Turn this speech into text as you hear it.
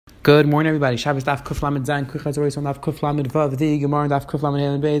Good morning, everybody. Shabbos Daf Kuf Lamed Zayin Kuchas always on Daf Kuf Lamed Vav. The Gemara Daf Kuf Lamed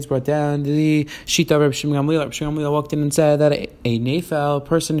Helen Beis brought down the Shita of Reb Shimon Gamliel. Reb Shimon Gamliel walked in and said that a nefel,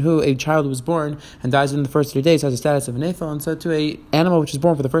 person who a child was born and dies in the first 3 days, has a status of a nefel, and so to a animal which is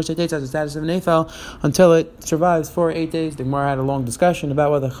born for the first 8 days has a status of a nefel until it survives for 8 days. The Gemara had a long discussion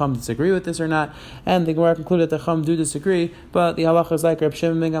about whether the Chum disagree with this or not, and the Gemara concluded that the Chum do disagree, but the halacha is like Reb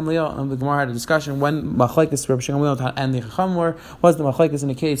Shimon Gamliel, and the Gemara had a discussion when machlekes Reb Shimon Gamliel and the Chum was the machlekes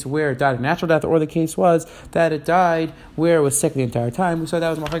in a case where it died of natural death, or the case was that it died where it was sick the entire time. We saw that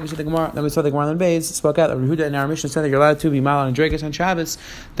was machlekes of the Gemara. Then we saw the Gemara on the Beis spoke out that Rehuda in our Mishnah said that you're allowed to be Malon and Andregas on Shabbos.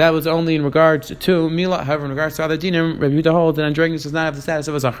 That was only in regards to Mila. However, in regards to other dinim, Rehuda holds that Andregas does not have the status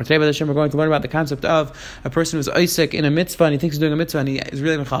of a Zachar. Today, by the Shem, we're going to learn about the concept of a person who's Isaac in a mitzvah and he thinks he's doing a mitzvah and he is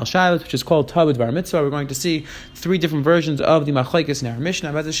really Mechal Shabbos, which is called Tabud Bar Mitzvah. We're going to see 3 different versions of the machlekes in our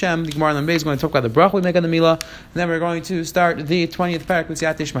Mishnah. By the Shem, the Gemara on the Beis is going to talk about the bracha we make on the Mila, and then we're going to start the 20th parak with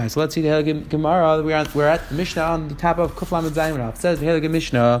Siyat Ishmael. So let's see the Gemara. We're at the Mishnah on the top of Kuf Lamed Zayin. It says the Heilige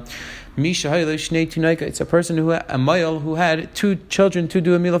Mishnah. It's a person a male who had 2 children to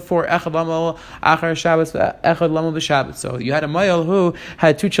do a milah for echad lamal achar Shabbos, echad lamal b'Shabbat. So you had a male who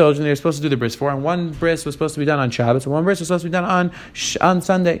had 2 children they were supposed to do the bris for, and one bris was supposed to be done on Shabbos, and one bris was supposed to be done on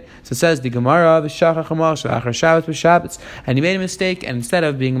Sunday. So it says the Gemara v'shachach hamal achar Shabbos b'Shabbat, and he made a mistake, and instead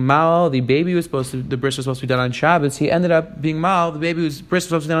of being mal, the bris was supposed to be done on Shabbos. He ended up being mal, the bris was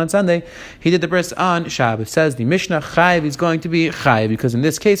supposed to be done on Sunday. He did the bris on Shabbos. It says the Mishnah chayiv is going to be chayiv, because in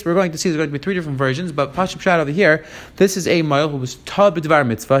this case we're going to see there's going to be 3 different versions, but Pashut Pshat over here, this is a male who was tab b'dvar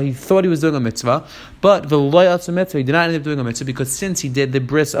mitzvah. He thought he was doing a mitzvah, but the loyal mitzvah, he did not end up doing a mitzvah, because since he did the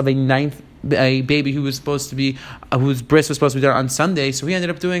bris of a baby who was supposed to be, whose bris was supposed to be done on Sunday, so he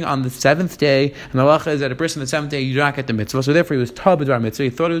ended up doing on the 7th day, and the halacha is that a bris on the 7th day, you do not get the mitzvah, so therefore he was tab b'dvar mitzvah. He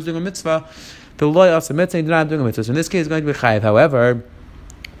thought he was doing a mitzvah, the loyal mitzvah, he did not doing a mitzvah. So in this case, it's going to be chayiv. However,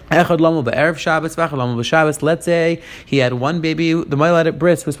 let's say he had one baby, the male had a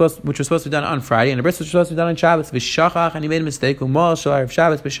bris which was supposed to be done on Friday, and a bris was supposed to be done on Shabbos, and he made a mistake, and he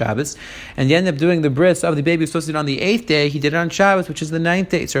ended up doing the bris of the baby was supposed to be done on the 8th day. He did it on Shabbos, which is the 9th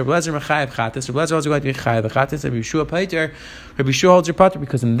day. So Rabbi Lezer mechayev chatas. Rabbi Lezer also going to be chayev chatas. Rabbi Yeshua pater. Rabbi Yeshua holds your pater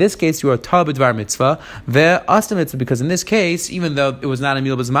because in this case you are tab b'dvar mitzvah ve'asta mitzvah, because in this case, even though it was not a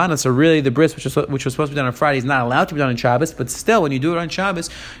milah b'zmana, so really the bris which was supposed to be done on Friday is not allowed to be done on Shabbos, but still when you do it on Shabbos,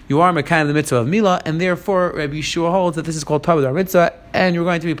 you are mekayim the mitzvah of milah, and therefore Rabbi Yeshua holds that this is called tab b'dvar mitzvah, and you're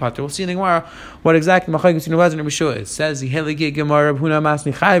going to be pater. We'll see in the Gemara what exactly machlekes Rabbi Lezer and Rabbi Yeshua is. Says the Heilige Gemara, Rabbi Huna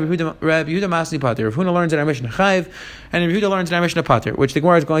masni chayiv, Rabbi Yehuda masni pater. Rabbi Huna learns in our Mishnah chayiv, and Rabbi Yehuda learns in our Mishnah pater, which the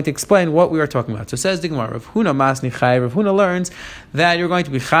Gemara is going to explain what we are talking about. So says the Gemara, Rabbi Huna masni chayiv. Rabbi Huna learns that you're going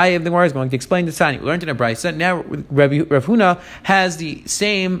to be chayiv. The Gemara is going to explain the Tanya. We learned in a brayso. Now Rabbi Huna has the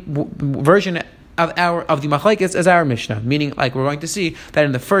same version of the machlekes as our Mishnah, meaning like we're going to see that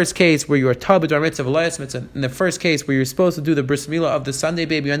in the first case where you are tab b'dvar mitzvah v'layas mitzvah, in the first case where you're supposed to do the bris milah of the Sunday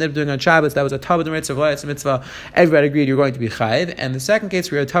baby, you ended up doing on Shabbos, that was a tab b'dvar mitzvah v'layas mitzvah, everybody agreed you're going to be chayiv. And the second case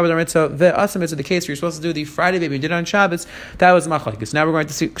where you're tab b'dvar mitzvah ve'asa mitzvah, the case where you're supposed to do the Friday baby, you did it on Shabbos, that was machlekes. Now we're going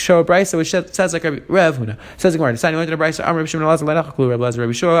to show a brayso which says like Rav Huna says the Gemara, deciding going to the brayso, Rabbi Shimon Elazar le'nachaklu Rabbi Lezer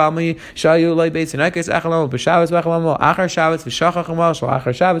Rabbi Shua almi shayu loy beis inakes achalam b'Shabbos v'achalam achar Shabbos v'shachach hamal shal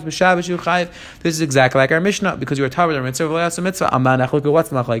achar Shabbos b'Shabbos you chayiv. This is exactly like our Mishnah, because you are tab b'dvar mitzvah v'layas mitzvah. Aman achluku, what's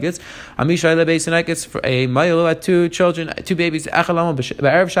the machlekes? Amishay lebeis inakes, for a male who had 2 children, 2 babies, achalam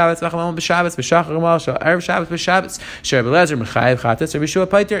b'erev Shabbos v'achalam b'Shabbos v'shachach hamal shal erev Shabbos b'Shabbos. Shel Rabbi Lezer mechayev chatas. Rabbi Yeshua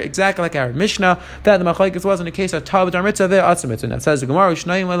pater, exactly like our Mishnah, that the machlekes was in the case of tab b'dvar mitzvah ve'asa mitzvah. Now it says the Gemara,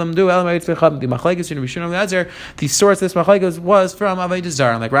 Shnayim le'lam du el ma'it v'chab. The machlekes in Rabbi Shimon Lezer, the source of this machlekes was from Avodah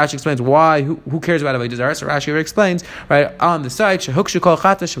Zarah. And like Rashi explains why, who cares about Avodah Zarah? So Rashi explains right on the side, shehukshu kol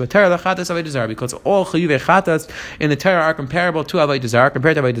chatas shebater lechatas Avodah Zarah, because all chiyuvei chatas in the Torah are comparable to Avodah Zarah,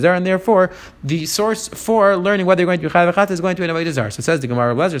 compared to Avodah Zarah, and therefore the source for learning whether you're going to be chayav chatas is going to be an Avodah Zarah. So it says the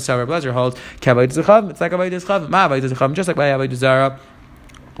Gemara Rabbi Lezer, so Rabbi Lezer holds k'Avodah Zachav, it's like Avodah Zachav, ma Avodah Zachav, just like by Avodah Zarah.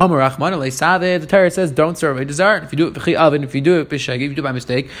 The Torah says don't serve a dessert. If you do it if you do it if you do it by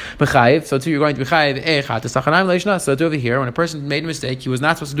mistake, so too you're going to be chayiv. So over here, when a person made a mistake, he was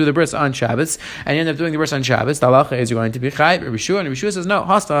not supposed to do the bris on Shabbos, and he ended up doing the bris on Shabbos. The halacha is you're going to be chayiv. Rabbi Yeshua, and Rabbi Yeshua says no.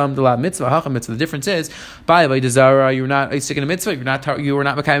 Hastam the mitzvah, hacham mitzvah. The difference is by avodah zarah you're not sticking a mitzvah. You were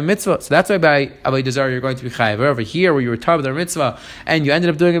not makayim mitzvah. So that's why by avodah zarah you're going to be chayiv. Over here, where you were tab b'dvar mitzvah and you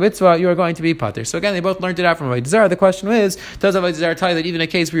ended up doing a mitzvah, you are going to be pater. So again, they both learned it out from avodah zarah. The question is, does avodah zarah tell you that even in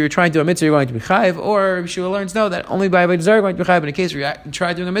a case case where you're trying to do a mitzvah, you're going to be chayiv, or Rabbi Shua learns no, that only by avodah zarah you're going to be chayiv. In a case where you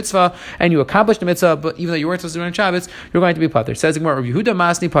try doing a mitzvah and you accomplish the mitzvah, but even though you weren't supposed to do it on Shabbos, you're going to be pater. Says the Gemara, Rabbi Yehuda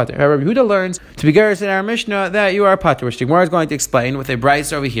masni pater. Rabbi Yehuda learns to be gerus in our Mishnah that you are pater, which the Gemara is going to explain with a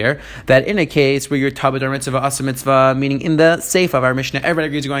brayso over here that in a case where you're tabed or mitzvah, asa mitzvah, meaning in the seif of our Mishnah, everybody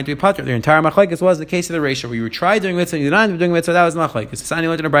agrees you're going to be pater. The entire machlekes was the case of the ratio where you tried doing mitzvah and you did not end up doing mitzvah. That was machlekes. It's only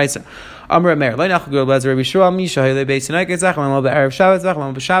learned in a brayso. Amr Meir, lo nachal gul blazer Rabbi Shua misha hele beis nake zachlon lo be'erev Shabbos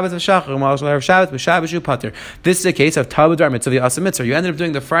zachlon b'Shabbos v'shachar mal shel erev Shabbos b'Shabbos you pater. This is a case of tabed or mitzvah, the asa mitzvah. You ended up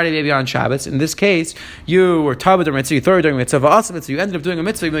doing the Friday baby on Shabbos. In this case, you were tabed or mitzvah, you thought you were doing mitzvah, asa mitzvah. You ended up doing a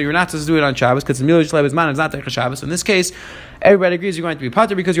mitzvah even though you're not supposed to do it on Shabbos because the milah shleb is man is not like Shabbos. So in this case, everybody agrees you're going to be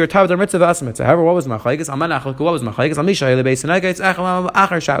pater because you're tabed or mitzvah asa mitzvah. However, what was machlekes? What was machlekes? Al misha hele beis nake zachlon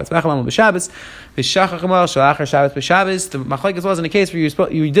achar Shabbos zachlon b'Shabbos v'shachar mal shel achar Shabbos b'Shabbos. The machlekes was in a case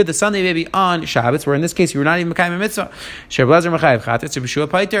where you did the Sunday baby on Shabbos, where in this case you were not even mekayim a mitzvah. Shel blazer mechayev chatetz b'shua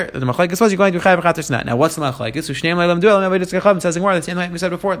pater. The machlekes was you're going to be chayev chatetz not. Now what's the machlekes? Ushneim leilam duel avodas gechav. Says the Gemara the same like we said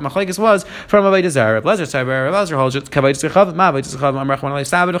before. The machlekes was from avodas zarah. Blazer saber blazer holds it kavodas gechav. Ma avodas gechav amar chman lei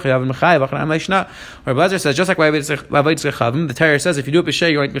sabed chayav mechayev achan leishna. Where blazer says just like avodas gechav, the Torah says if you do it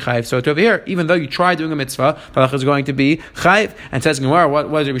b'shei you're going to be chayev. So over here, even though you try doing a mitzvah, halach is going to be chayev. And says Gemara, what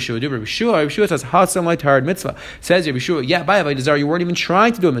does Rabbi Shua do? Rabbi Shua says hasam like tarad mitzvah. Says Rabbi Shua, yeah, by avodas zarah you weren't even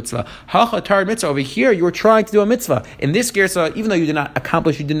trying to do a mitzvah. Hacha tarad mitzvah. Over here you were trying to do a mitzvah. In this gersa, even though you did not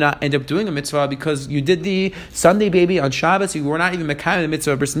accomplish, you did not end up doing a mitzvah because you did the Sunday baby on Shabbos. You were not even mekayim the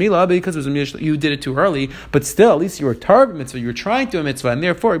mitzvah of bris milah because it was you did it too early. But still, at least you were tarad mitzvah. You were trying to do a mitzvah, and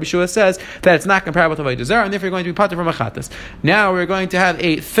therefore Rabbi Shua says that it's not comparable to avodas zarah, and therefore you're going to be pater from achatas. Now we're going to have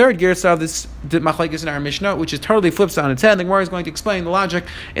a third gersa of this machlekes in our Mishnah, which is totally flips on its head. The Gemara is going to explain the logic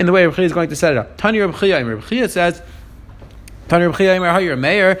in the way Rabbi Chia is going to set it up. Tani Rabbi Chia says. Tani Rabbi Chia, how you're a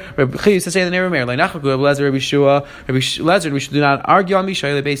mayor? Rabbi Chia used to say in the name of mayor, like Nachal Lezer Rabbi Shua, Lezer. We should do not argue on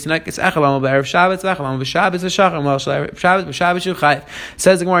Misha. The base tonight. It's Echalam be'erev Shabbos, Echalam b'Shabbos, v'shachar mal shel erev Shabbos, b'Shabbos you chayiv.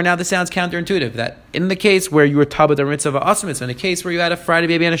 Says the Gemara. Now this sounds counterintuitive. That in the case where you were tabed or mitzvah asa mitzvah, in a case where you had a Friday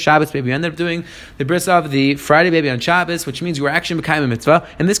baby and a Shabbos baby, you ended up doing the bris of the Friday baby on Shabbos, which means you were actually mekayim a mitzvah.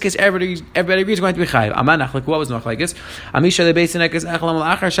 In this case, everybody agrees going to be chayiv. Aman Nachal. What was machlekes? Amisha the base tonight is Echalam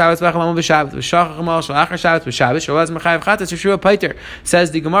al achar Shabbos, Echalam b'Shabbos, v'shachar mal shel achar Shabbos, b'Shabbos you mechayiv chatas Yeshua pater.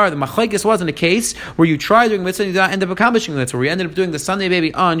 Says the Gemara, the machlekes was in a case where you tried doing mitzvah and you did not end up accomplishing the mitzvah, where you ended up doing the Sunday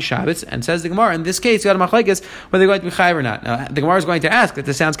baby on Shabbos. And says the Gemara, in this case, you got a machlekes whether they're going to be chayiv or not. Now, the Gemara is going to ask that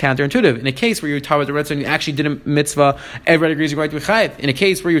this sounds counterintuitive. In a case where you're taught with the mitzvah and you actually did a mitzvah, everybody agrees you're going to be chayiv. In a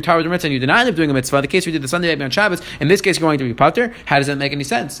case where you're taught with the mitzvah and you did not end up doing a mitzvah, the case where you did the Sunday baby on Shabbos, in this case you're going to be pater. How does that make any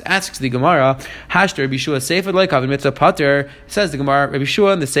sense? Asks the Gemara, Hashter Rabbi Shua seifad leikav mitzvah pater. Says the Gemara, Rabbi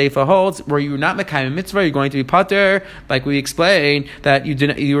Shua in the seifa holds where you're not mekayim mitzvah, you're going to be pater. Like we explained that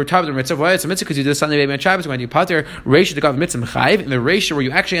you were taught with the mitzvah. Why it's a mitzvah? Because you did a Sunday baby on Shabbos. When you pater ratio to the mitzvah mechayiv, in the ratio where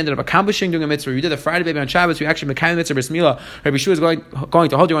you actually ended up accomplishing doing a mitzvah, you did a Friday baby on Shabbos, you actually mekayim mitzvah bris milah. Rabbi Shua is going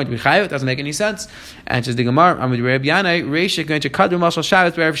to hold you're going to be chayiv. It doesn't make any sense. And says the Gemara, Rabbi Yanai ratio going to kadu mashal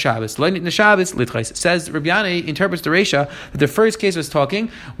Shabbos be'erev Shabbos. Learning the Shabbos litchais. Says Rabbi Yanai interprets the ratio that the first case was talking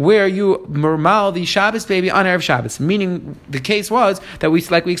where you mermal the Shabbos baby on erev Shabbos, meaning the case was that we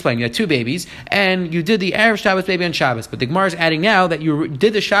explained, you had two babies and you did the erev Shabbos baby on Shabbos, but the Gemara is adding now that you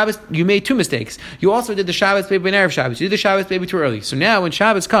did the Shabbos, you made two mistakes. You also did the Shabbos baby and erev Shabbos. You did the Shabbos baby too early. So now when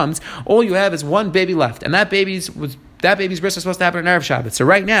Shabbos comes, all you have is one baby left, and that baby's bris is supposed to happen on Erev Shabbos. So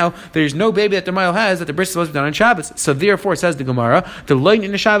right now, there's no baby that the mile has that the bris is supposed to be done on Shabbos. So therefore, says the Gemara, the loin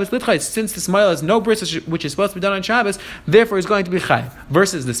in the Shabbos litchais, since this mile has no bris which is supposed to be done on Shabbos, therefore is going to be chayiv.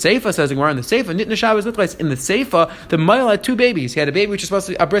 Versus the Seifa, says the Gemara, in the Seifa, nit in the Shabbos litchais, in the Seifa, the mile had two babies. He had a baby which is supposed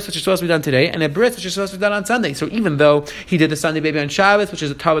to be, a bris which is supposed to be done today, and a bris which is supposed to be done on Sunday. So even though he did the Sunday baby on Shabbos, which is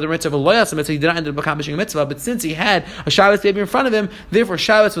a top of the mitzvah of a loyas mitzvah, he did not end up accomplishing a mitzvah, but since he had a Shabbos baby in front of him, therefore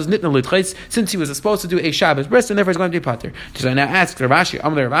Shabbos was nit in the litchais, since he was supposed to do a Shabbos bris, and therefore he's going to be pater. So now asks Rav Ashi,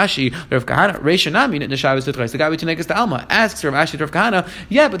 Amar Rav Ashi, Rav Kahana, Reisha Nami, the Shabbos Litchais, the guy between Negas to Alma, asks Rav Ashi to Rav Kahana,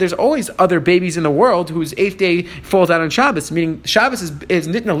 yeah, but there's always other babies in the world whose eighth day falls out on Shabbos, meaning Shabbos is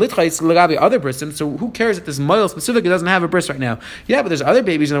Nitna Litchais, Lagabi other brisim, so who cares if this mile specifically doesn't have a bris right now? Yeah, but there's other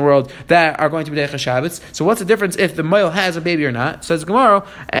babies in the world that are going to be Decha Shabbos, so what's the difference if the mile has a baby or not? Says Gemara,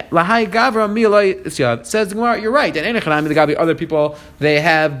 Lahai Gavra Milai Isyad. Says the Gemara, you're right, and Enechanami, the Gabi, other people, they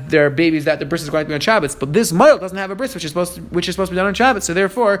have their babies that the bris is going to be on Shabbos, but this mile doesn't have a bris, which is supposed to be done on Shabbos. So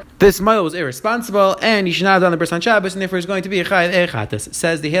therefore, this mile was irresponsible, and he should not have done the bris on Shabbos, and therefore he's going to be a chayiv echatas.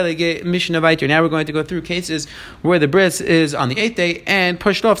 Says the Heilige Mishnah Vayter. Now we're going to go through cases where the bris is on the eighth day and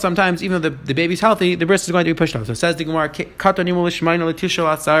pushed off. Sometimes, even though the baby's healthy, the bris is going to be pushed off. So says the Gemara,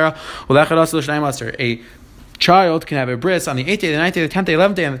 child can have a bris on the 8th day, the 9th day, the 10th day,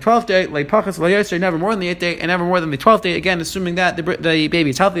 11th day, and the 12th day, like pachas layoser, never more than the 8th day, and never more than the 12th day. Again, assuming that the baby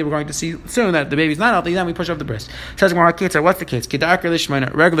is healthy, we're going to see soon that the baby is not healthy, then we push up the bris. Says Gemara, what's the case?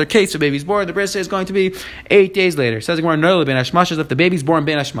 Regular case, the baby's born, the bris is going to be 8 days later. Says Gemara, no, ben hashmashas, if the baby's born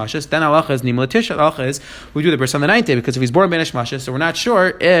ben hashmashas, then halacha is nimla tisha. Halacha is we do the bris on the 9th day, because if he's born ben hashmashas, so we're not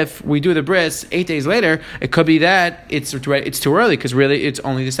sure if we do the bris 8 days later, it could be that it's too early, because really it's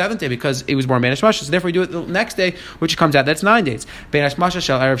only the 7th day, because it was born ben hashmashas. So therefore we do it the next day, which comes out that's 9 days. Ben hashmashas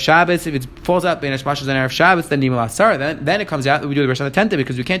shel erev Shabbos. If it falls out ben hashmashas and erev Shabbos, then nimla asar. Then it comes out that we do the bris on the 10th day,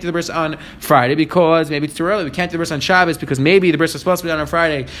 because we can't do the bris on Friday because maybe it's too early. We can't do the bris on Shabbos because maybe the bris was supposed to be done on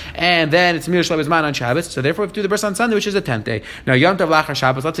Friday, and then it's Mir Shlomo Zman on Shabbos. So therefore we have to do the bris on Sunday, which is the 10th day. Now Yom Tov Lachar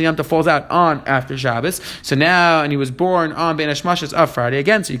Shabbos. Let's say Yom Tov falls out on after Shabbos. So now, and he was born on Ben Hashmashas of Friday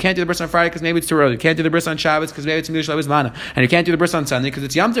again. So you can't do the bris on Friday because maybe it's too early. You can't do the bris on Shabbos because maybe it's Mir Shlomo Zman, and you can't do the bris on Sunday because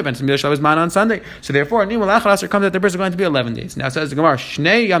it's Yom Tov and it's Mir Shlomo Zman on Sunday. So therefore, Nimul Lachar Asar comes that the bris is going to be 11 days. Now it says the Gemara,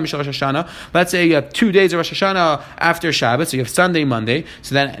 Shnei Yom Rosh Hashanah. Let's say you have 2 days of Rosh Hashanah after Shabbos, so you have Sunday, Monday.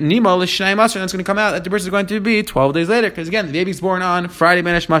 So then Nimul Shnei Masar, and it's going to come out that the bris is going to be 12 days later, because again, the baby's born on Friday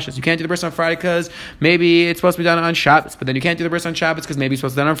Ben Hashmashas. You can't do the bris on Friday because maybe it's supposed to be done on Shabbos, but then you can't do the bris on Shabbos because maybe it's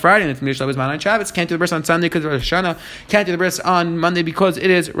supposed to be done on Friday and it's Mir Shlomo Zman on Shabbos. Can't do the bris on Sunday because it's Rosh Hashanah. Can't do the bris on Monday because it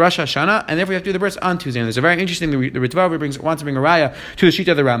is Rosh Hashanah, and therefore you have to do the bris on Tuesday. And there's a very interesting, the Ritva wants to bring a raya to the sheet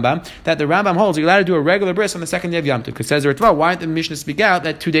of the Rambam, that the Rambam holds you're allowed to do a regular bris on the second day of Yom Tov, because says the Ritva, why didn't the Mishnah speak out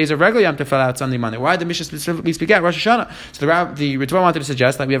that 2 days of regular Yom Tov fell out Sunday, Monday? Why did the Mishnah specifically speak out Rosh Hashanah? So the Ritva wanted to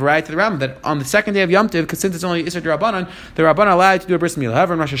suggest that we have a raya to the Rambam that on the second day of Yom Tov, because since it's only Isser Rabbanan, the Rabbanan allowed to do a bris milah.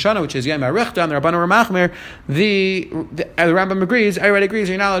 However, in Rosh Hashanah, which is Yom HaRichta, and the Rabbanan Ramachmir, the Rambam agrees, everybody agrees,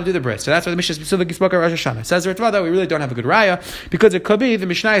 you're not allowed to do the bris. So that's why the Mishnah specifically spoke about Rosh Hashanah. Says the Ritva, though, we really don't have a good raya, because it could be the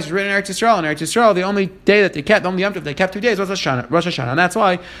Mishnah is written in Eretz Yisrael, and Eretz Yisrael, the only day that they kept, the only Yom Tov they kept 2 days was Rosh Hashanah, and that's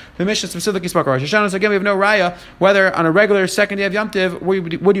why the Mishnah specifically spoke about Rosh Hashanah. So again, we have no raya whether on a regular second day of Yom Tov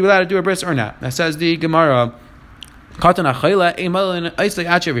would you allowed to do a bris or not. That says the Gemara. Says the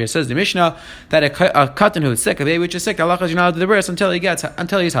Mishnah that a katan who is sick, a baby which is sick, Allah is not allowed to do the bris until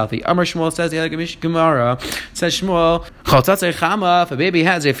he's healthy. Amar Shmuel says the Gemara says Shmuel, if a baby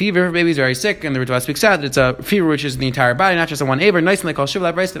has a fever, if a baby is very sick, and the Ritva speaks out that it's a fever which is the entire body, not just a one aver. Nice and they call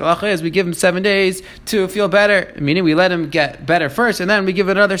Shivla Bris that Allah is we give him 7 days to feel better, meaning we let him get better first, and then we give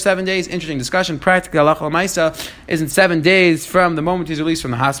it another 7 days. Interesting discussion. Practically Allah Maisa isn't 7 days from the moment he's released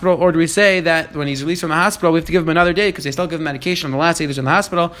from the hospital, or do we say that when he's released from the hospital we have to give him another day because they still give him medication on the last day he's in the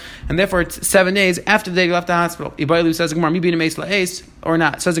hospital, and therefore it's 7 days after the day he left the hospital. Ibailu says the Gemara, me being a meis la'es or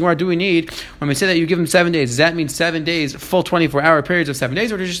not? Says the Gemara, do we need, when we say that you give him 7 days, does that mean 7 days, full 24-hour periods of 7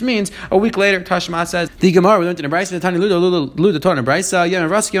 days, or it just means a week later? Tashma says the Gemara, we learned in a brayso, the Tani Luda Torah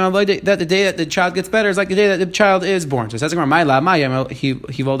brayso, that the day that the child gets better is like the day that the child is born. So it says the Gemara, my la my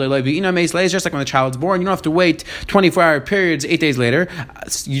he volde loy meis la'es, just like when the child's born, you don't have to wait 24-hour periods 8 days later.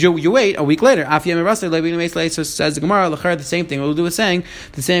 You wait a week later. So says the Gemara, the same thing. What we'll do is saying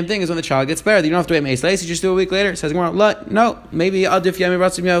the same thing is when the child gets better. You don't have to wait meis la'es. You just do a week later. Says the Gemara, no, maybe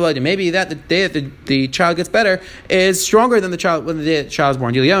maybe that the day that the child gets better is stronger than the child when the day the child is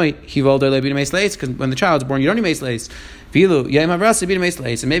born. Because when the child is born, you don't need meis la'es.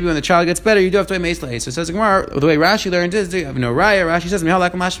 And maybe when the child gets better, you do have to wait meis la'es. So it says the Gemara, the way Rashi learned is we have no raya. Rashi says we have no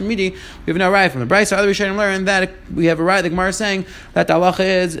raya from the Brayso. Other Rishonim learn that we have a raya. The Gemara is saying that the halacha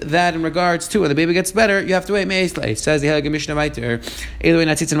is that in regards to when the baby gets better, you have to wait meis la'es. Says the Halacha Mishnah Vayter.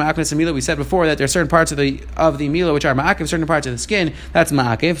 We said before that there are certain parts of the mila which are ma'akiv, certain parts of the skin that's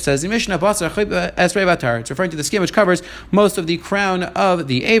ma'akiv. Says the Mishnah, it's referring to the skin which covers most of the crown of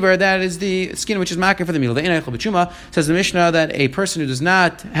the aver. That is the skin which is ma'akiv for the mila. Says the Mishnah that a person who does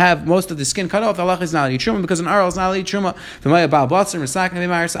not have most of the skin cut off, the halacha is not truma, because an aral is not truma.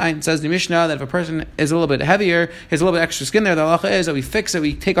 Says the Mishnah that if a person is a little bit heavier, has a little bit extra skin there, the halacha is that we fix it,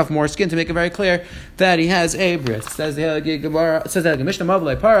 we take off more skin to make it very clear that he has a bris. Says the Mishnah, says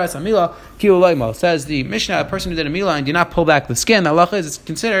the Mishnah, a person who did a milah and did not pull back the skin, the halacha is it's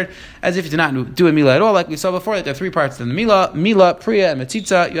considered as if he did not do a milah at all, like we saw before that there are 3 parts to the milah, priya, and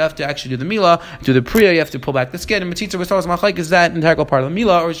metzitza. You have to actually do the milah. Do the priya, you have to pull back the skin, and metzitza was machlek, is that an integral part of the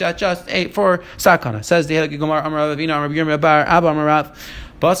milah, or is that just for sakana? Says the Halacha Gemara, Amar Rav Avina, Rabbi Yirmiyah bar Abba Amar Rav.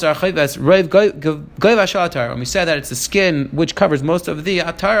 When we said that it's the skin which covers most of the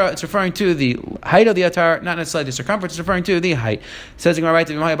atara, it's referring to the height of the atara, not necessarily the circumference. It's referring to the height. It says in my right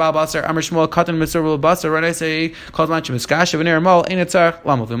to Amar Shmuel Katan Mitzvah Basar. When I say called Manchim Miskasha V'Ner Mol Ein Tzarch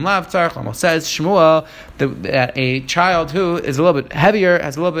Lamo V'Im Lav Tzarch Lamo, says Shmuel that a child who is a little bit heavier,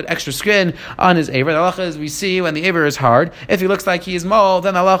 has a little bit extra skin on his aver. The halacha is we see when the aver is hard. If he looks like he is mol,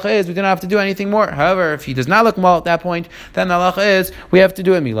 then the halacha is we do not have to do anything more. However, if he does not look mol at that point, then the halacha is we have to do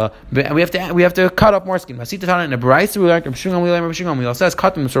do a Mila, and we have to cut off more skin. In a Bryce, we learned Mila says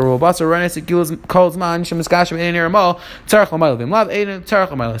cut them so robust or run it calls man shemiskashim in Eramal tzarach lamayla v'imlav ein tzarach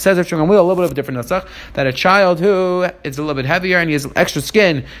lamayla. Says if Shulchan Aruch a little bit of a different nusach that a child who is a little bit heavier and he has extra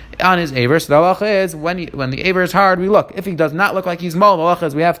skin on his aver. So the halacha is when the aver is hard, we look. If he does not look like he's mal, the halacha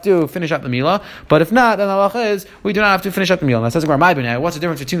is we have to finish up the Mila. But if not, then the halacha is we do not have to finish up the Mila. Now says Gemara, what's the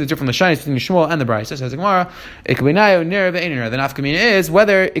difference between the different lashonos between Shmuel and the Bryce? Says Gemara, it could be nayo ner ve'einer. The nafkamina is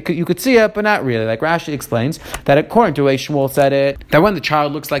whether you could see it, but not really. Like Rashi explains that according to the way Shmuel said it, that when the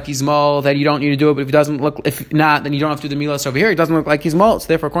child looks like he's mal, that you don't need to do it. But if not, then you don't have to do the Mila. So over here, he doesn't look like he's mal. So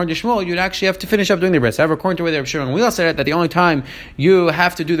therefore, according to Shmuel, you'd actually have to finish up doing the bris. However, according to the way the Shimon Gamliel said it, that the only time you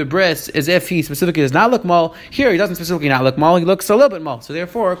have to do the bris is if he specifically does not look mal. Here, he doesn't specifically not look mal. He looks a little bit mal. So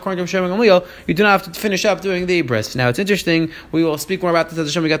therefore, according to Shimon Gamliel, you do not have to finish up doing the bris. Now, it's interesting. We will speak more about this as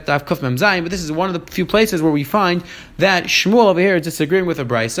Hashem we get to Kuf Mem Zayin, but this is one of the few places where we find that Shmuel over here is disagreeing with a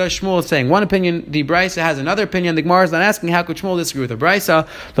Brisa. Shmuel is saying one opinion, the Brisa has another opinion. The Gemara is not asking how could Shmuel disagree with a Brisa.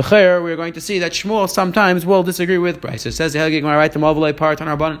 L'cher, we are going to see that Shmuel sometimes will disagree with Brisa. It says the Helgi Gemara right to Movalei part on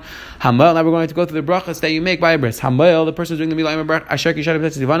our button. Hamal. Now we're going to go through the brachas that you make by a bris. Hamal, the person who's doing the Mila Asher Kisharim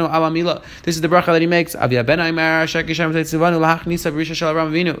Tetzivanu Ala Mila. This is the bracha that he makes. Avia Ben Aimer Asher Kisharim Tetzivanu Lahachnisa B'Risha Shel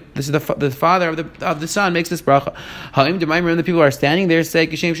Avraham Avinu. This is the father of the son makes this bracha. Ha'im D'Maimer, and the people are standing there say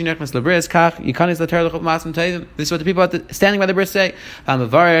Kishem Shinechnas Lebris Kach Yikanis Later Lechot Masam Tevim. This is what the people standing by the bris say.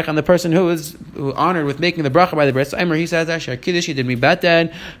 Amavarech, and the person who honored with making the bracha by the bris. Aimer, he says Asher Kiddush, he did me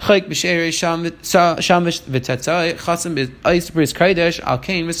batan. Chayk B'Sheirei Sham V'Tetzai Chasim B'Ais Bris Kaidesh Al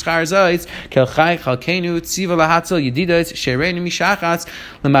Kain V'Schar Zayis Kel Chai Chalkeinu Tziva Lahatzel Yedidais Shereinu Mishachats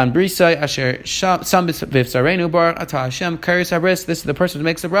Leman Brisai Asher Sam V'Sarenu Bar Ata Hashem Karis Habris. This is the person who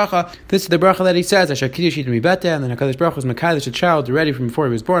makes the bracha. This is the bracha that he says Asher Kiddush he did me batan, and then HaKadosh Baruch Hu was Mekadosh a child already from before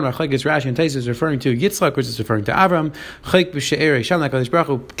he was born. Machlekes Rashi and Taisus is referring to Yitzchak, which is referring to Avram. Chayk B'She'erei Sham, HaKadosh Baruch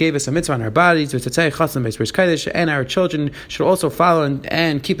Hu gave us a mitzvah on our bodies, V'Tetzei Chasim B'Is Bris Kaidesh, and our children should also follow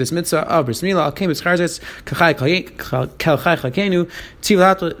and keep this mitzvah of Bris Milah. Al Kain V'Schar Zayis Kel Chai Chalkeinu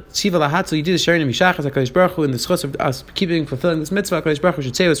Tziva Lahatzel Yedid Shereinu Mishachas. HaKadosh Baruch Hu in the schus of us fulfilling this mitzvah, HaKadosh Baruch Hu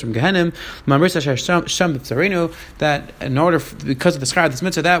should save us from Gehenim. Mamris Asher Sham B'Tzarenu, that in order because of the schar of this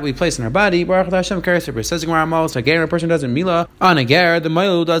mitzvah that we place in our body, Baruch Hashem Karis Habris. Says Gemara Amal, so a person does a Mila on a ger, the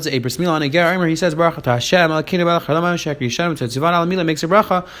Milo does a bris Mila on a ger. He says Baruch Hashem Al Kinu Bal Chalam Shekri Shem Tzivon Al Mila makes a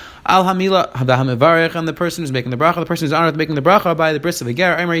bracha Al Hamila Hamivarech, and the person who's making the bracha, the person who's honored with making the bracha by the bris of a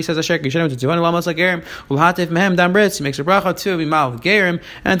ger. He says Shekri Shem Tzivon Al Mas Gerim Ul Hatif Mehem Dam Bris. He makes a bracha to Bimal Gerim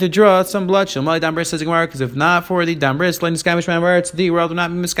and to draw some blood. Shemali Dam Bris, says Gemara, because if not for the Dam Bris, Lein Skayim Shemaim Arts, the world will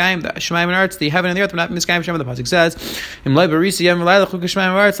not be Miskayim. The Shemaim Arts, the heaven and the earth will not be Miskayim. The pasuk says Im Lei Barisi Yem V'Layla Chuk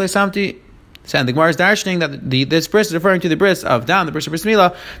Shemaim Arts Lei Samti. And the Gemara is darshaning that this bris is referring to the bris of Dam, the bris of Bris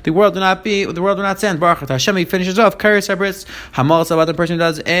Milah. The world will not stand. Baruch Hashem. He finishes off Karis Habris. Hamal Savat, the person who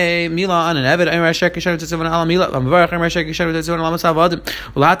does a Milah on an Eved. Aimer Asher Kisharim Tetzivon Al Milah. Amavarech Aimer Asher Kisharim Tetzivon Al Masavadim.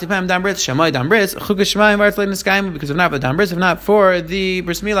 Ulahatifam Dam Bris. Shamai Dam Bris. Chuk Shemaim Arts Lein Skayim. Because if not for the Dam Bris, if not for the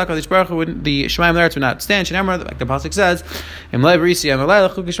Bris Milah, Kadosh Baruch Hu, the Shemaim Arts would not stand. Shnei, like the pasuk says, Im Lei Barisi Yem V'Layla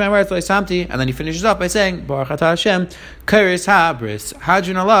Chuk Shemaim Arts Lei Samti. And then he finishes up by saying Baruch Hashem Karis Habris.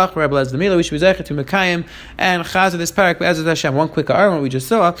 Hadjun Allah Rebbe Lez the Milah. We should be zeichet to Mekayim and Chaz of this parak. Be'ezrat Hashem. One quick argument we just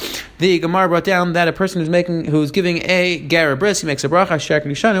saw. The Gemara brought down that a person who's giving a ger bris, he makes a bracha Shek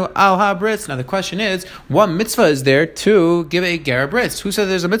Nishanu Al Ha Bris. Now the question is, what mitzvah is there to give a ger bris? Who says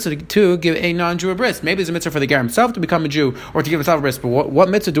there's a mitzvah to give a non-Jew a bris? Maybe there's a mitzvah for the ger himself to become a Jew or to give himself a bris. But what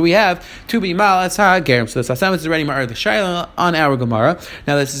mitzvah do we have to be mal as ha gerim? So the Sasam is already ma'ar the shayla on our Gemara.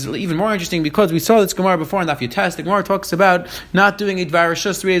 Now this is even more interesting because we saw this Gemara before in Daf Yotes. The Gemara talks about not doing a dvar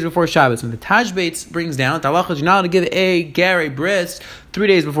rishus 3 days before Shabbos, and the Taj Bates brings down the halacha is you're not to give a ger bris 3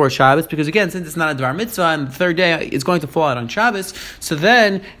 days before Shabbos, because again, since it's not a dvar mitzvah, and the third day is going to fall out on Shabbos, so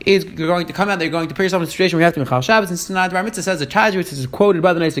then you're going to come out, they're going to put yourself in a situation where you have to Michal Shabbos, and since it's not a dvar mitzvah, says the Taj, which is quoted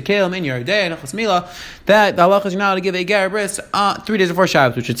by the Neis Kalim in your day, and Achas Mila, that the halacha is you're not to give a ger bris 3 days before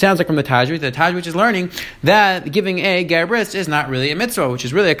Shabbos, which it sounds like from the Taj, which is learning that giving a ger bris is not really a mitzvah, which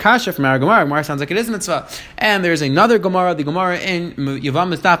is really a kasha from our Gemara. Gemara sounds like it is a mitzvah. And there's another Gemara, the Gemara in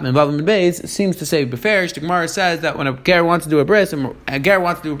Yavam Mistaf and Vavam Beis seems to say beferish. The Gemara says that when a ger wants to do a bris, and a ger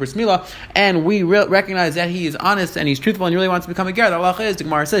wants to do a bris milah, and we recognize that he is honest and he's truthful and he really wants to become a ger, the halacha is, the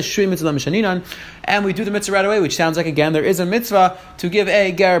Gemara says, Shui mitzvah mishaninan, and we do the mitzvah right away, which sounds like, again, there is a mitzvah to give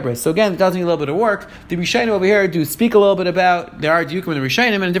a ger bris. So again, it does need a little bit of work. The Rishonim over here do speak a little bit about, there are diukim in the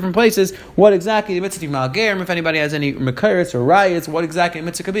Rishonim and in different places, what exactly the mitzvah mal gerim, if anybody has any mekaris or rayas, what exactly a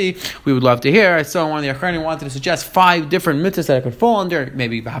mitzvah could be, we would love to hear. I saw one of the Achronim wanted to suggest 5 different mitzvahs that it could fall under,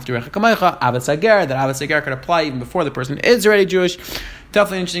 maybe V'haftu recha kamaycha, Avas Hager, that Avas Hager could apply even before the person is already Jewish.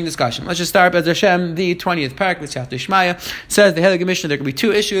 Definitely an interesting discussion. Let's just start by Hashem, the 20th parak, the Siyata Shmaya, says the Helig Mishnah, there could be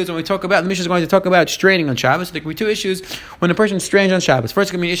two issues when we talk about, the Mishnah is going to talk about straining on Shabbos. So there could be two issues when a person strains on Shabbos. First,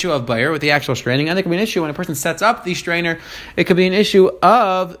 it could be an issue of Bayer with the actual straining, and there could be an issue when a person sets up the strainer. It could be an issue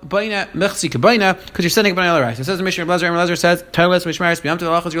of Baina, Mechsi Kabaina, because you're setting up an Elarais. So it says the Mishnah, Blazer says, Tailas Mishmaris B'Yom Tov, the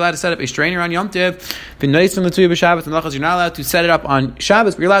Lachas, you're allowed to set up a strainer on Yom Tov, V'Naisim L'Tuya B'Shabbos, and the Lachas, you're not allowed to set it up on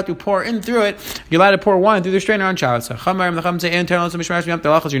Shabbos, but you're allowed to pour in through it, you're allowed to pour wine through the strainer on Shabbos. So Chamar, the Chacham say, and Tailas Mishmaris B'Yom Tov, the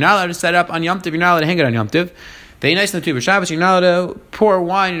Lachas, you're not allowed to set up on Yom Tov, you're not allowed to hang it on Yom Tov. They nice in the Shabbos, you're not allowed to pour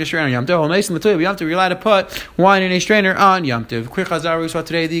wine in a strainer on Yom Tov. Nice in the Yom Tov, you're allowed to put wine in a strainer on Yom Tov. Quick Chazar, we saw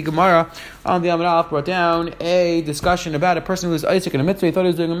today the Gemara on the Amud Aleph brought down a discussion about a person who was Isaac in a mitzvah. He thought he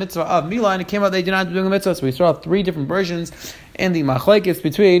was doing a mitzvah of Milah, and it came out they did not do a mitzvah. So we saw three different versions in the Machlekes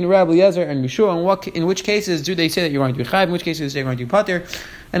between Rabbi Eliezer and Yeshua. In which cases do they say that you're going to be Chayv? In which cases they're going to be Pater?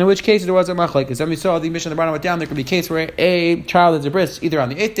 And in which cases there was a Machlekes. Then we saw the Mishnah, the Brana went down. There could be a case where a child is a bris either on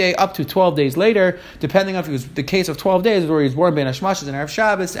the 8th day up to 12 days later, depending on if it was the case of 12 days where he was born Ben Hashmashas and Erev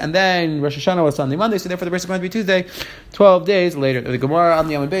Shabbos, and then Rosh Hashanah was Sunday, Monday. So therefore the bris is going to be Tuesday, 12 days later. The Gemara on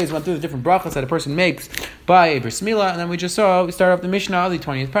the Amud Beis went through the different brachas that a person makes by a bris milah, and then we started off the Mishnah of the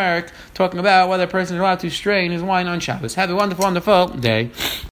 20th parak talking about whether a person is allowed to strain his wine on Shabbos. Have a wonderful, wonderful day.